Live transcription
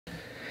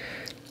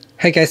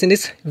Hey guys, in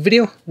this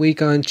video we're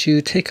going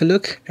to take a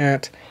look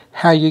at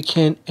how you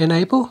can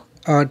enable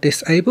or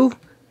disable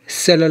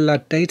cellular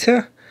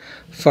data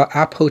for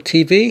Apple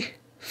TV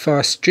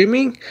for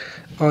streaming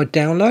or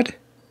download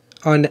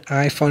on the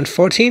iPhone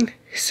 14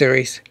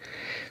 series.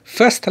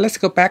 First, let's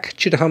go back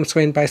to the home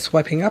screen by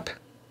swiping up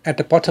at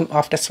the bottom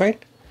of the screen,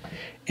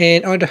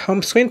 and on the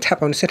home screen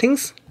tap on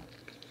settings.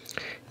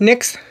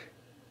 Next,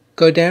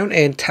 go down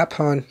and tap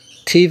on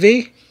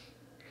TV.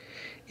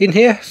 In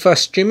here, for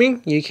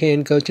streaming, you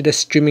can go to the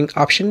streaming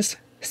options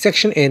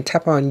section and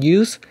tap on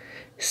use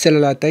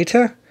cellular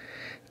data.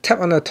 Tap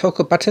on the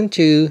toggle button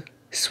to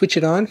switch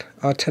it on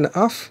or turn it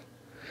off.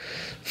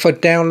 For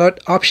download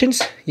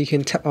options, you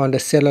can tap on the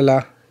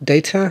cellular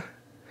data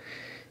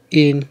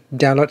in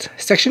download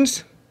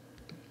sections.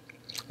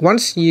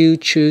 Once you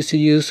choose to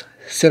use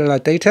cellular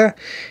data,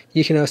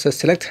 you can also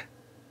select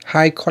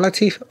high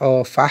quality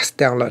or fast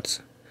downloads.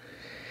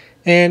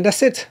 And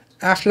that's it.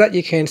 After that,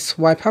 you can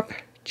swipe up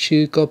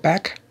to go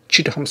back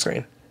to the home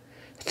screen.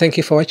 Thank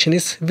you for watching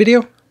this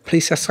video.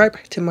 Please subscribe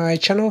to my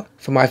channel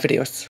for more videos.